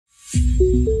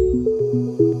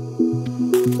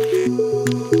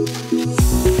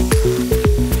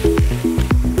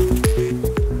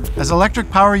As electric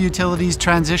power utilities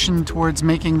transition towards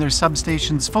making their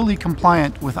substations fully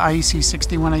compliant with IEC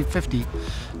 61850,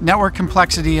 network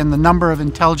complexity and the number of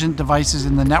intelligent devices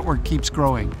in the network keeps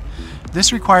growing.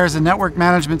 This requires a network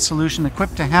management solution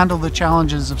equipped to handle the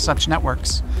challenges of such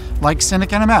networks, like SINEC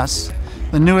NMS,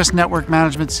 the newest network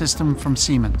management system from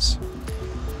Siemens.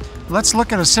 Let's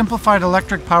look at a simplified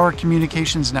electric power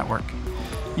communications network.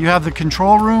 You have the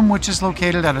control room, which is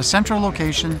located at a central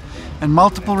location, and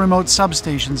multiple remote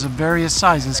substations of various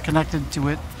sizes connected to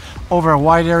it over a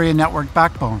wide area network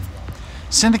backbone.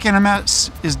 SINEC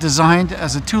NMS is designed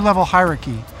as a two-level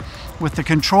hierarchy, with the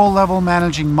control level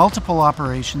managing multiple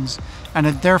operations, and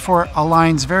it therefore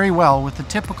aligns very well with the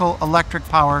typical electric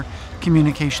power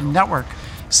communication network.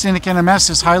 SINEC NMS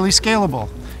is highly scalable.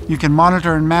 You can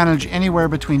monitor and manage anywhere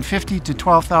between 50 to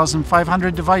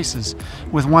 12,500 devices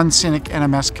with one SINEC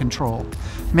NMS control,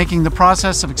 making the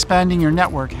process of expanding your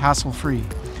network hassle-free.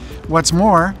 What's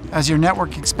more, as your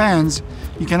network expands,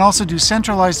 you can also do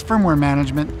centralized firmware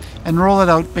management and roll it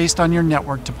out based on your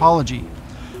network topology.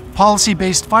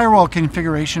 Policy-based firewall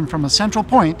configuration from a central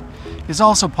point is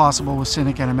also possible with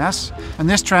SINEC NMS, and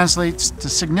this translates to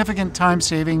significant time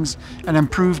savings and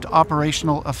improved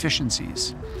operational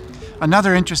efficiencies.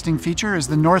 Another interesting feature is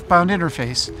the northbound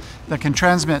interface that can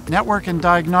transmit network and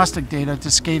diagnostic data to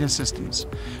SCADA systems,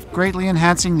 greatly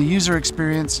enhancing the user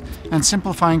experience and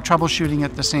simplifying troubleshooting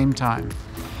at the same time.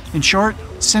 In short,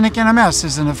 SINEC NMS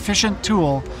is an efficient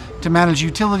tool to manage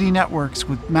utility networks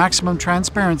with maximum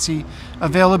transparency,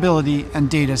 availability, and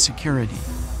data security.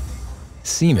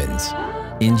 Siemens,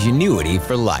 ingenuity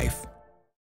for life.